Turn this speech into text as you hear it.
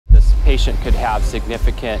patient could have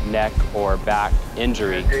significant neck or back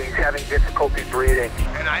injury. He's having difficulty breathing.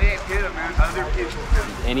 And I didn't hit him, man. Other people hit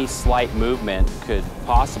him. Any slight movement could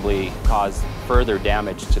possibly cause further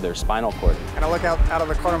damage to their spinal cord. And I look out of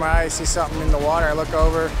the corner of my eye, I see something in the water. I look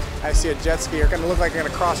over, I see a jet skier. It kind of looked like they're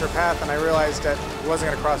going to cross our path, and I realized that it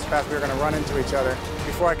wasn't going to cross the path. We were going to run into each other.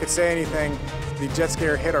 Before I could say anything, the jet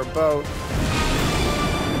skier hit our boat.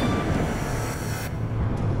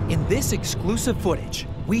 In this exclusive footage,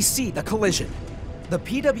 we see the collision. The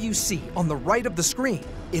PWC on the right of the screen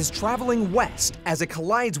is traveling west as it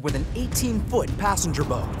collides with an 18-foot passenger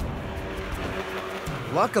boat.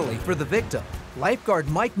 Luckily for the victim, lifeguard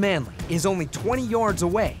Mike Manley is only 20 yards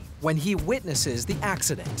away when he witnesses the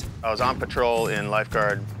accident. I was on patrol in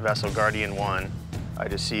Lifeguard vessel Guardian 1. I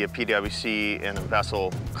just see a PWC and a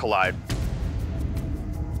vessel collide.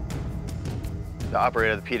 The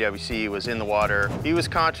operator of the PWC was in the water. He was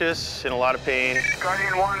conscious, in a lot of pain.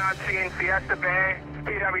 Guardian 1 on scene, Fiesta Bay,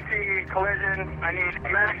 PWC collision. I need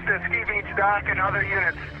medics to Ski Beach dock and other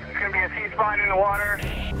units. There's going to be a C-spine in the water.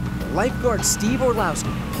 Lifeguard Steve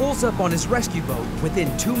Orlowski pulls up on his rescue boat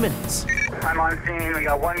within 2 minutes. I'm on scene. We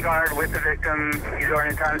got one guard with the victim. He's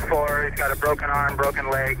oriented times 4. He's got a broken arm, broken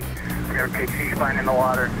leg. We're going to take C-spine in the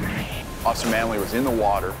water. Officer Manley was in the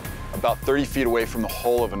water. About 30 feet away from the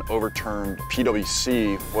hull of an overturned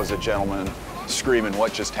PWC was a gentleman screaming,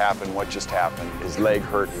 "What just happened? What just happened? His leg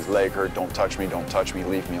hurt, don't touch me,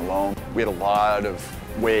 leave me alone." We had a lot of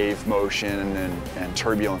wave motion and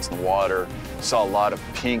turbulence in the water. Saw a lot of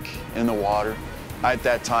pink in the water. I, at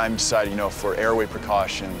that time, decided, for airway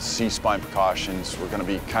precautions, C-spine precautions, we're gonna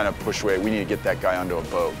be kind of pushed away. We need to get that guy onto a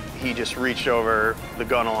boat. He just reached over the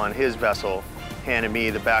gunnel on his vessel, handed me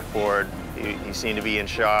the backboard. He seemed to be in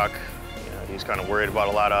shock. He was kind of worried about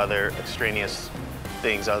a lot of other extraneous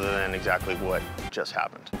things other than exactly what just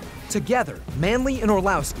happened. Together, Manley and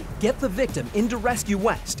Orlowski get the victim into Rescue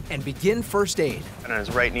West and begin first aid. And on his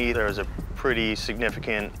right knee, there was a pretty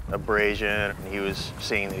significant abrasion. He was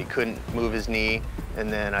saying that he couldn't move his knee.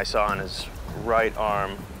 And then I saw on his right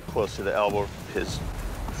arm, close to the elbow, his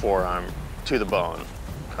forearm to the bone,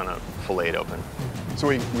 kind of filleted open. So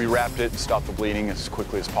we wrapped it and stopped the bleeding as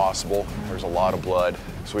quickly as possible. There's a lot of blood.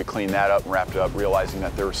 So we cleaned that up and wrapped it up, realizing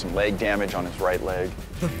that there was some leg damage on his right leg.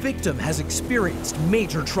 The victim has experienced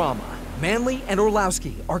major trauma. Manley and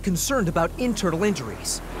Orlowski are concerned about internal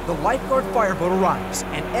injuries. The lifeguard fireboat arrives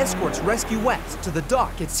and escorts Rescue West to the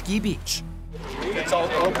dock at Ski Beach. It's all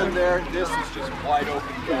open there. This is just wide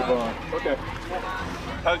open to the bone. Okay.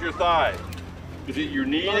 How's your thigh? Is it your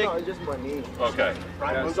knee? No, it's just my knee. Okay.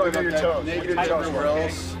 Yeah, I'm talking about your toes. Negative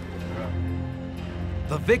toes.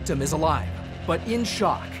 The victim is alive, but in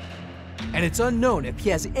shock. And it's unknown if he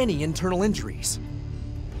has any internal injuries.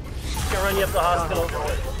 Gonna run you up to the hospital.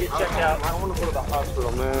 Get checked out. I don't want to go to the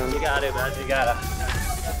hospital, man. You got it, man. You got it.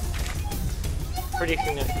 Pretty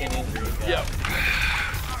significant injury. Yep.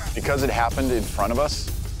 Because it happened in front of us,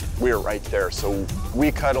 we were right there. So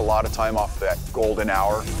we cut a lot of time off that golden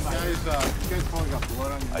hour.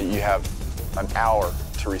 You have an hour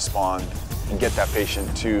to respond and get that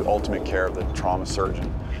patient to ultimate care of the trauma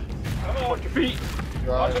surgeon. Come on, watch your feet.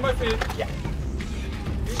 Watch my feet. Yeah.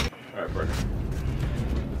 All right, Bernie.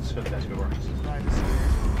 That's good work.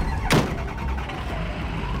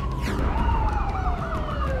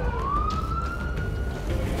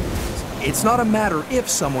 It's not a matter if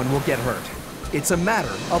someone will get hurt. It's a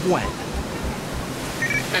matter of when.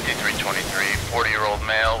 5323, 40-year-old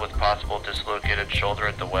male with possible dislocated shoulder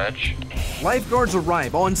at the wedge. Lifeguards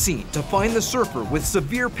arrive on scene to find the surfer with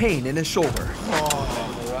severe pain in his shoulder.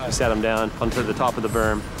 We sat him down onto the top of the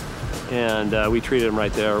berm, and we treated him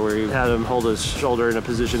right there. We had him hold his shoulder in a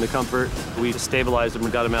position of comfort. We stabilized him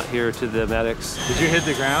and got him out here to the medics. Did you hit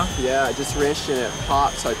the ground? Yeah, I just wrenched and it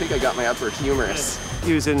popped, so I think I got my upper humerus.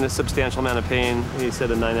 He was in a substantial amount of pain. He said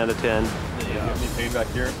a 9 out of 10. You got any pain back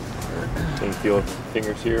here? Can you feel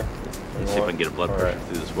fingers here? Let's see if I can get a blood pressure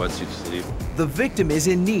through this wetsuit sleeve. The victim is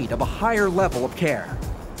in need of a higher level of care.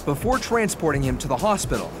 Before transporting him to the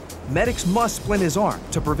hospital, medics must splint his arm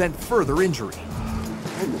to prevent further injury.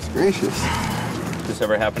 Goodness gracious. This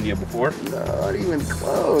ever happened to you before? Not even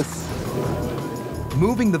close.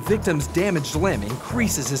 Moving the victim's damaged limb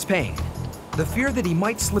increases his pain. The fear that he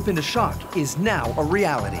might slip into shock is now a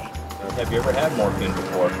reality. Have you ever had morphine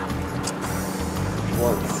before?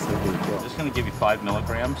 Once. I'm just going to give you 5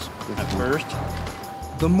 milligrams at first.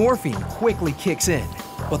 The morphine quickly kicks in,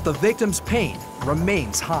 but the victim's pain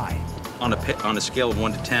remains high. On a scale of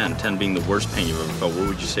 1 to 10, 10 being the worst pain you've ever felt, where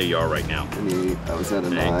would you say you are right now? I was at a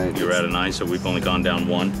 9. You're at a 9, so we've only gone down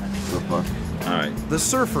 1. So far. All right. The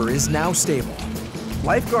surfer is now stable.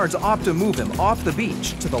 Lifeguards opt to move him off the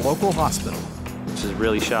beach to the local hospital. This is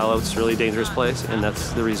really shallow, it's a really dangerous place, and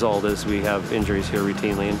that's the result is we have injuries here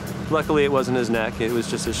routinely. And luckily it wasn't his neck, it was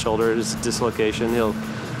just his shoulder, his dislocation. He'll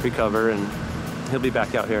recover and he'll be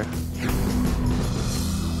back out here.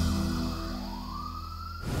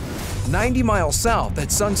 90 miles south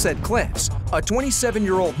at Sunset Cliffs, a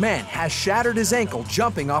 27-year-old man has shattered his ankle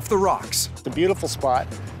jumping off the rocks. It's a beautiful spot,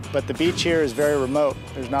 but the beach here is very remote.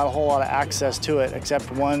 There's not a whole lot of access to it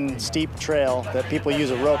except one steep trail that people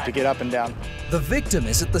use a rope to get up and down. The victim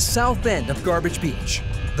is at the south end of Garbage Beach.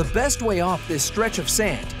 The best way off this stretch of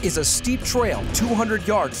sand is a steep trail 200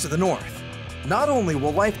 yards to the north. Not only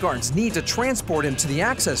will lifeguards need to transport him to the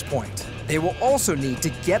access point, they will also need to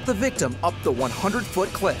get the victim up the 100-foot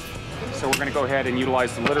cliff. So we're going to go ahead and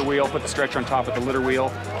utilize the litter wheel, put the stretcher on top of the litter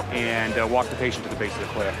wheel, and walk the patient to the base of the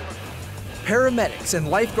cliff. Paramedics and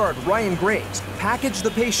lifeguard Ryan Graves package the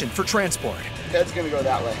patient for transport. Head's going to go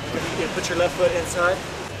that way. You can put your left foot inside.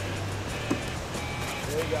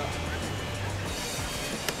 There you go.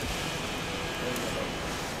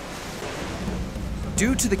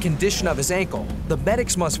 Due to the condition of his ankle, the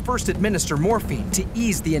medics must first administer morphine to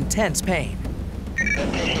ease the intense pain.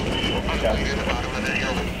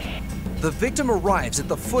 The victim arrives at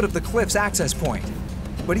the foot of the cliff's access point,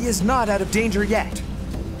 but he is not out of danger yet.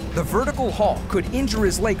 The vertical haul could injure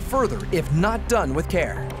his leg further if not done with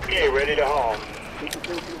care. Okay, ready to haul.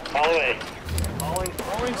 All the way. Hauling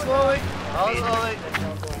slowly. Haul slowly.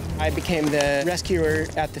 I became the rescuer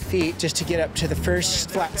at the feet just to get up to the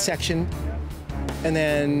first flat section. And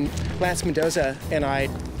then Lance Mendoza and I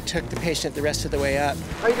took the patient the rest of the way up.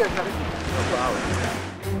 How you doing, Kevin? No problem.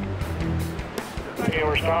 Okay,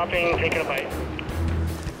 we're stopping, taking a bite.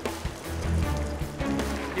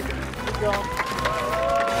 Keep going.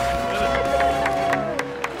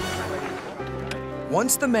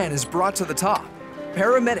 Once the man is brought to the top,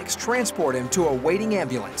 paramedics transport him to a waiting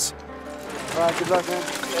ambulance. All right, good luck, man.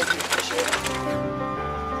 Thank you. Appreciate it.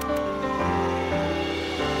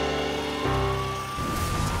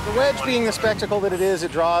 The wedge being the spectacle that it is,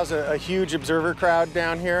 it draws a huge observer crowd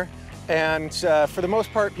down here. And for the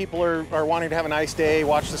most part, people are wanting to have a nice day,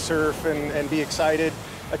 watch the surf, and be excited.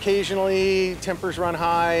 Occasionally, tempers run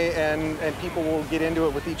high, and people will get into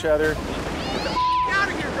it with each other. Get the out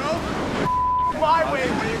of here, bro! My way!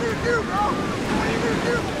 What are you gonna do, bro? What are you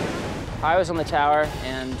gonna do? I was on the tower,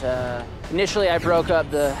 and initially I broke up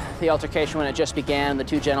the altercation when it just began. The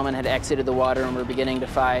two gentlemen had exited the water and were beginning to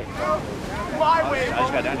fight. My way! I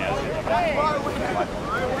just got down here.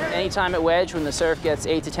 Anytime at wedge, when the surf gets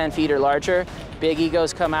 8 to 10 feet or larger, big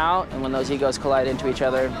egos come out, and when those egos collide into each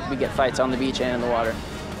other, we get fights on the beach and in the water.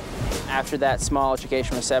 After that small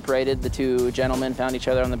altercation was separated, the two gentlemen found each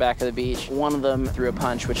other on the back of the beach. One of them threw a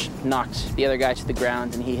punch which knocked the other guy to the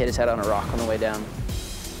ground, and he hit his head on a rock on the way down.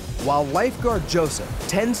 While lifeguard Joseph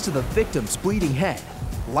tends to the victim's bleeding head,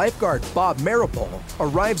 lifeguard Bob Maripol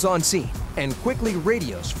arrives on scene and quickly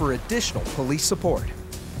radios for additional police support.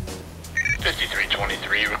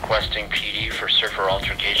 5323 requesting PD for surfer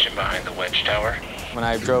altercation behind the wedge tower. When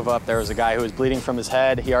I drove up, there was a guy who was bleeding from his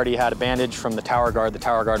head. He already had a bandage from the tower guard. The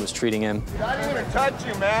tower guard was treating him. I didn't even touch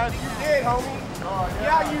you, man. You did, homie. Oh,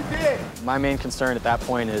 yeah, you did. My main concern at that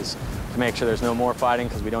point is to make sure there's no more fighting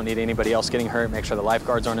because we don't need anybody else getting hurt, make sure the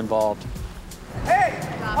lifeguards aren't involved. Hey,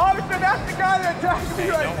 officer, that's the guy that attacked me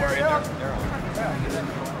right there.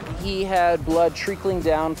 He had blood trickling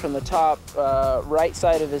down from the top right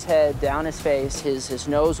side of his head, down his face. His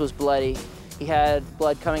nose was bloody. He had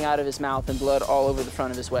blood coming out of his mouth and blood all over the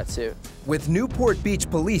front of his wetsuit. With Newport Beach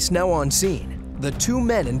police now on scene, the two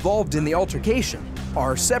men involved in the altercation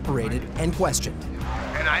are separated and questioned.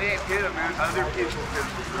 And I didn't hit him, man. Other people did.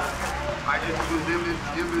 I just was in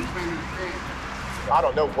between the things. I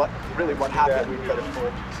don't know what happened.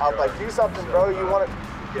 I was like, do something, bro. You want to,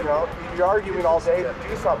 you know, you're arguing all day.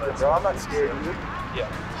 Do something, bro. I'm not scared of you. Yeah.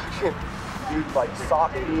 You like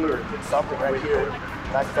sock me or did something right here.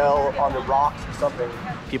 And I fell on the rocks or something.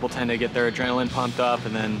 People tend to get their adrenaline pumped up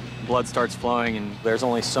and then blood starts flowing and there's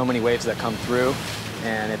only so many waves that come through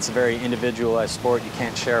and it's a very individualized sport. You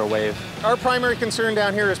can't share a wave. Our primary concern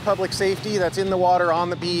down here is public safety. That's in the water, on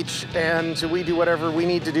the beach, and we do whatever we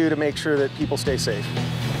need to do to make sure that people stay safe.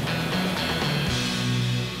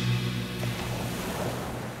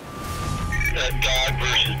 Dog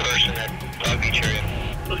versus person at Dog Beach area.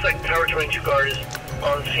 Looks like Tower 22 guard is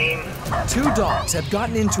on scene. Two dogs have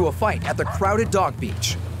gotten into a fight at the crowded Dog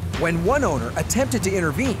Beach. When one owner attempted to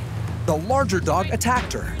intervene, the larger dog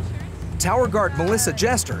attacked her. Tower guard Melissa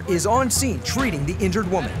Jester is on scene treating the injured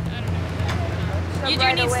woman. You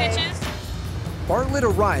do need stitches? Bartlett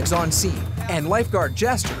arrives on scene, and lifeguard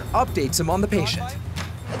Jester updates him on the patient.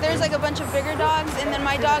 There's like a bunch of bigger dogs, and then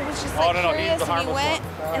my dog was just like curious, and he went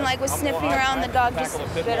and like was sniffing around. The dog just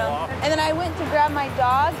bit him. And then I went to grab my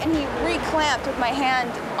dog, and he re-clamped with my hand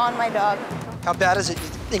on my dog. How bad is it?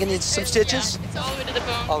 You think it needs some stitches? Yeah, it's all the way to the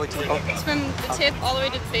bone. All the way to the bone? It's from the tip all the way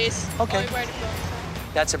to the base. Okay. All the way right to the bone.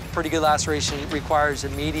 That's a pretty good laceration. It requires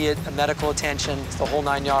immediate medical attention. It's the whole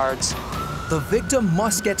 9 yards. The victim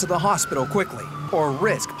must get to the hospital quickly or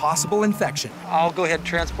risk possible infection. I'll go ahead and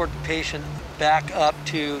transport the patient back up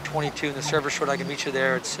to 22 in the service road. I can meet you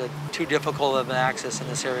there. It's too difficult of an access in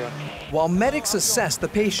this area. While medics assess the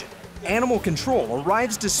patient, Animal Control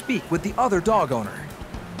arrives to speak with the other dog owner.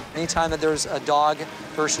 Anytime that there's a dog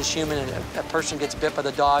versus human and a person gets bit by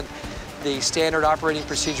the dog, the standard operating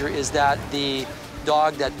procedure is that the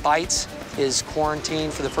dog that bites is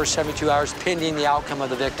quarantined for the first 72 hours pending the outcome of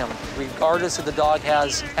the victim. Regardless if the dog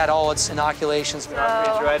has had all its inoculations. Get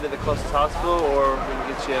you right to the closest hospital, or we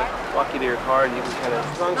can get you walk you to your car and you can kind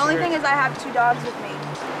of... The only thing is I have 2 dogs with me.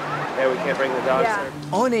 Yeah, we can't bring the dogs there.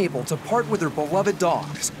 Unable to part with her beloved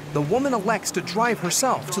dogs, the woman elects to drive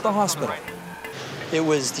herself to the hospital. It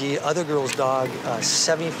was the other girl's dog, a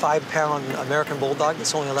 75-pound American Bulldog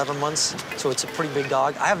that's only 11 months, so it's a pretty big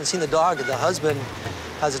dog. I haven't seen the dog. The husband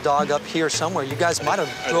has a dog up here somewhere. You guys might have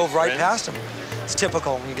drove right past him. It's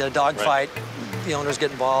typical when you get a dog fight, the owners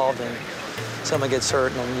get involved and someone gets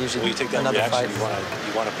hurt, and then usually when you take that another reaction, fight.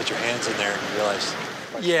 you want to put your hands in there and you realize.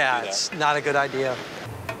 Yeah, it's not a good idea.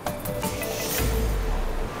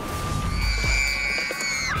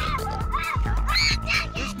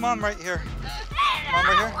 Where's Mom right here? Mom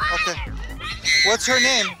right here? Okay. What's her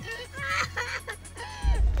name?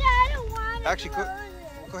 Actually, go ahead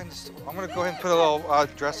and I'm going to go ahead and put a little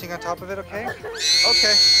dressing on top of it, okay?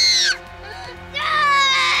 Okay.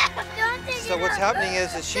 So what's happening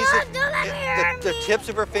is that she's the tips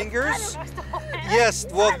of her fingers. Yes,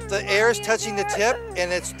 well, the air is touching the tip,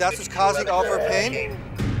 and that's what's causing all of her pain.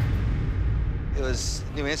 It was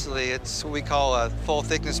knew instantly. It's what we call a full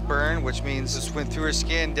thickness burn, which means this went through her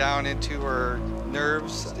skin down into her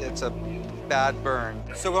nerves. It's a bad burn.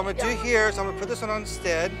 So what I'm gonna do here is I'm gonna put this one on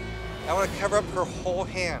instead. I want to cover up her whole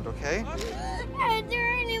hand, okay?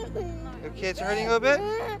 Okay, it's hurting a little bit?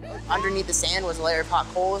 Underneath the sand was a layer of hot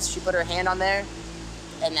coals. She put her hand on there,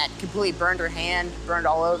 and that completely burned her hand, burned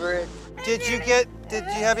all over it. Did you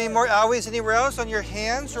have any more owies anywhere else on your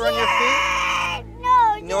hands or on your feet?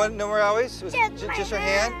 No more owies? Was it just her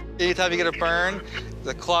hand? Anytime you get a burn,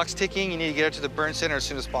 the clock's ticking, you need to get her to the burn center as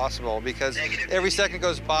soon as possible because every second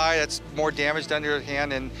goes by, that's more damage done to your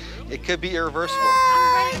hand and it could be irreversible.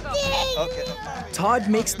 Okay. Todd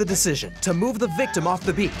makes the decision to move the victim off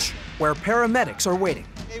the beach, where paramedics are waiting.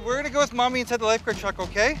 Hey, we're gonna go with Mommy inside the lifeguard truck,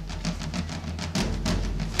 okay?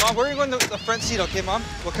 Mom, we're gonna go in the front seat, okay, Mom?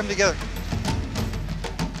 We'll come together.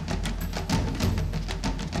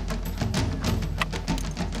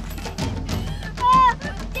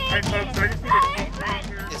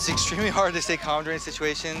 It's extremely hard to stay calm during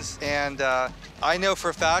situations, and I know for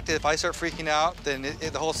a fact that if I start freaking out, then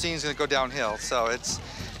the whole scene's gonna go downhill. So it's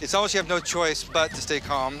almost you have no choice but to stay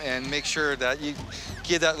calm and make sure that you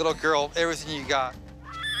give that little girl everything you got.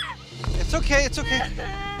 It's okay, it's okay.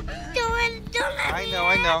 I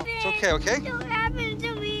know. It's okay, okay? Don't happen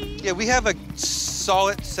to me. Yeah, we have a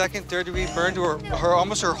solid second, third degree burn to her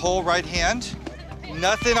almost her whole right hand.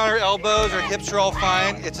 Nothing on her elbows, her hips are all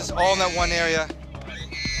fine. It's just all in that one area.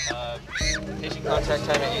 Patient contact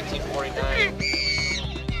time at 18:49.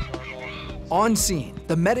 On scene,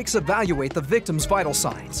 the medics evaluate the victim's vital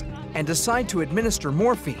signs and decide to administer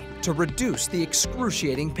morphine to reduce the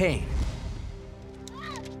excruciating pain.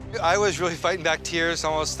 I was really fighting back tears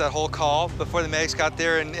almost that whole call before the medics got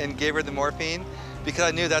there and gave her the morphine because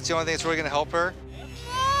I knew that's the only thing that's really going to help her.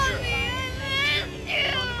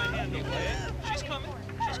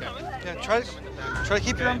 Yeah, try to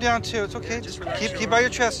keep your arm down too. It's okay. Just keep by your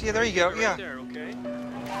chest. Yeah, there you go. Yeah.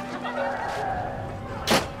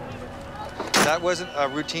 That wasn't a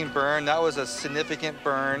routine burn. That was a significant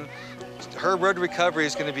burn. Her road to recovery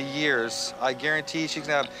is going to be years. I guarantee she's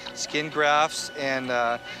going to have skin grafts. And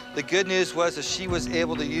the good news was that she was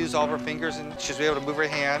able to use all of her fingers and she was able to move her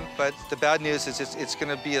hand. But the bad news is it's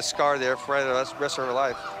going to be a scar there for the rest of her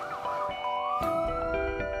life.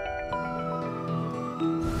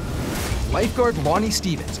 Lifeguard Lonnie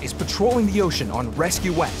Stevens is patrolling the ocean on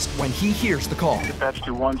Rescue West when he hears the call. Dispatched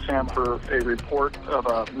to 1 SAM for a report of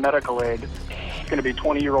a medical aid. It's going to be a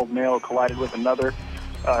 20-year-old male collided with another.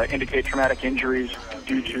 Indicate traumatic injuries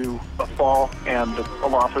due to a fall and a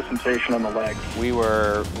loss of sensation in the leg. We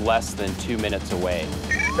were less than 2 minutes away.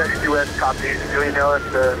 Rescue West, copy. Do you know if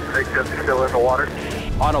the victim's still in the water?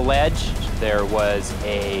 On a ledge, there was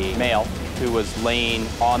a male who was laying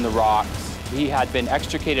on the rocks. He had been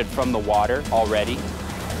extricated from the water already.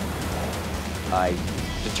 I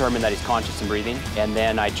determined that he's conscious and breathing, and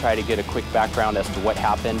then I try to get a quick background as to what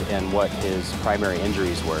happened and what his primary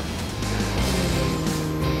injuries were.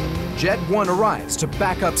 Jet 1 arrives to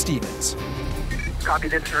back up Stevens. Copy,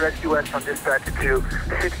 this is Rescue West from dispatch 2.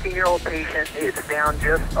 16-year-old patient is down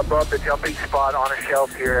just above the jumping spot on a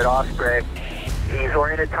shelf here at Osprey. He's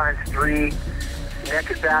oriented ×3,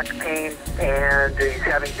 neck and back pain, and he's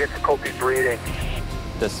having difficulty breathing.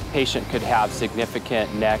 This patient could have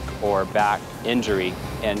significant neck or back injury,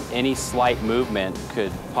 and any slight movement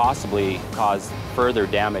could possibly cause further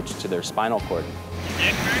damage to their spinal cord.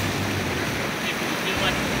 Neck hurt? If you feel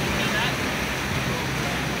like you can do that,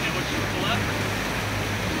 and what you pull up,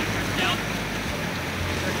 press down.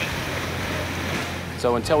 Perfect.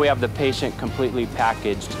 So until we have the patient completely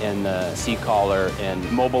packaged in the C-collar and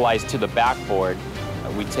mobilized to the backboard,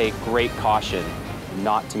 we take great caution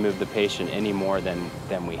not to move the patient any more than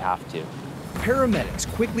we have to. Paramedics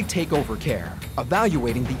quickly take over care,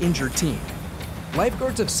 evaluating the injured team.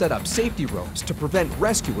 Lifeguards have set up safety ropes to prevent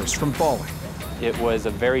rescuers from falling. It was a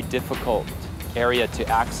very difficult area to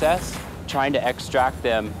access. Trying to extract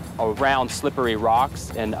them around slippery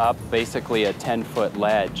rocks and up basically a 10-foot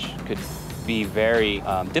ledge could be very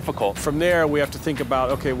difficult. From there, we have to think about,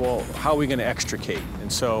 okay, well, how are we going to extricate?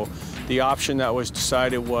 And so the option that was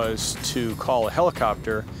decided was to call a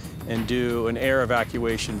helicopter and do an air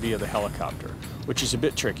evacuation via the helicopter, which is a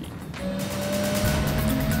bit tricky.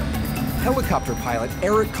 Helicopter pilot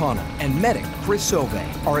Eric Connell and medic Chris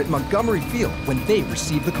Sauve are at Montgomery Field when they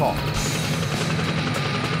receive the call.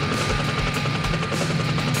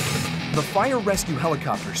 The fire rescue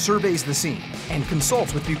helicopter surveys the scene and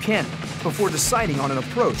consults with Buchanan before deciding on an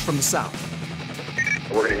approach from the south.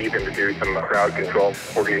 We're going to need them to do some crowd control.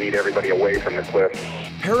 We're going to need everybody away from the cliff.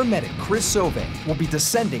 Paramedic Chris Sauve will be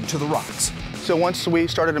descending to the rocks. So once we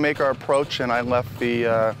started to make our approach and I left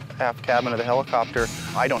the aft cabin of the helicopter,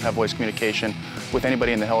 I don't have voice communication with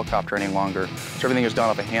anybody in the helicopter any longer. So everything is done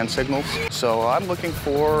off of hand signals. So I'm looking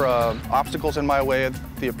for obstacles in my way of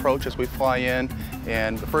the approach as we fly in.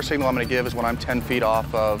 And the first signal I'm going to give is when I'm 10 feet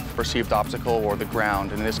off of perceived obstacle or the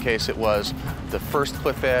ground. And in this case, it was the first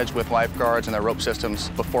cliff edge with lifeguards and their rope systems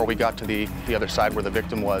before we got to the other side where the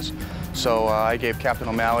victim was. So I gave Captain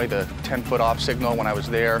O'Malley the 10-foot off signal when I was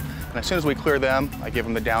there. And as soon as we clear them, I give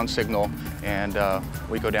them the down signal, and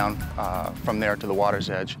we go down from there to the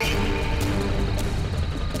water's edge.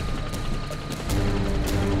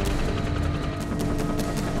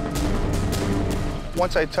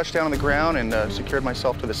 Once I touched down on the ground and secured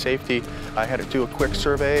myself to the safety, I had to do a quick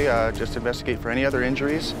survey, just to investigate for any other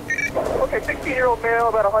injuries. Okay, 16-year-old male,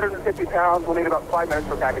 about 150 pounds. We'll need about 5 minutes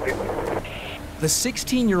for packaging. The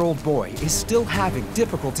 16-year-old boy is still having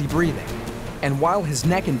difficulty breathing. And while his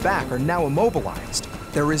neck and back are now immobilized,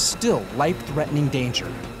 there is still life-threatening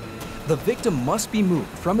danger. The victim must be moved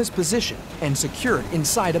from his position and secured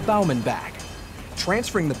inside a Bauman bag.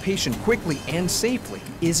 Transferring the patient quickly and safely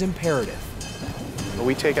is imperative.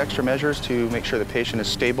 We take extra measures to make sure the patient is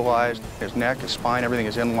stabilized, his neck, his spine, everything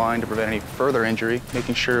is in line to prevent any further injury,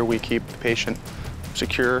 making sure we keep the patient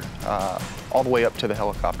secure all the way up to the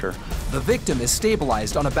helicopter. The victim is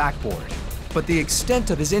stabilized on a backboard, but the extent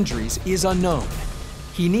of his injuries is unknown.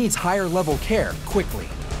 He needs higher level care quickly.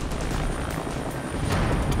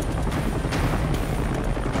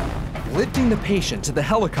 Lifting the patient to the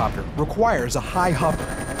helicopter requires a high hover,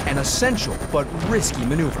 an essential but risky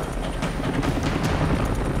maneuver.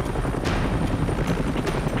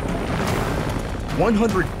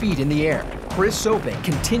 "100 feet in the air, Chris Sauve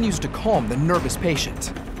continues to calm the nervous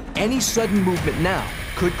patient. Any sudden movement now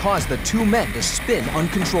could cause the two men to spin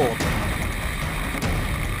uncontrollably.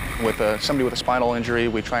 With somebody with a spinal injury,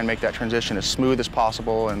 we try and make that transition as smooth as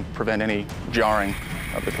possible and prevent any jarring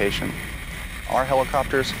of the patient. Our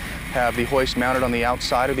helicopters have the hoist mounted on the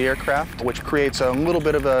outside of the aircraft, which creates a little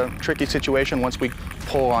bit of a tricky situation once we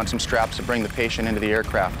pull on some straps to bring the patient into the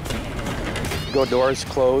aircraft. Go doors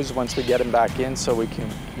closed once we get them back in so we can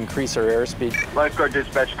increase our airspeed. Lifeguard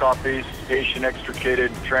dispatch copies, patient extricated,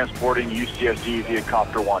 transporting UCSD via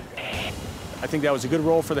Copter 1. I think that was a good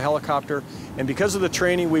role for the helicopter, and because of the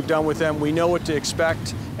training we've done with them, we know what to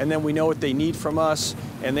expect, and then we know what they need from us,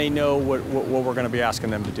 and they know what we're going to be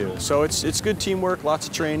asking them to do. So it's good teamwork, lots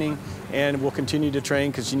of training, and we'll continue to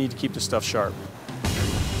train because you need to keep the stuff sharp.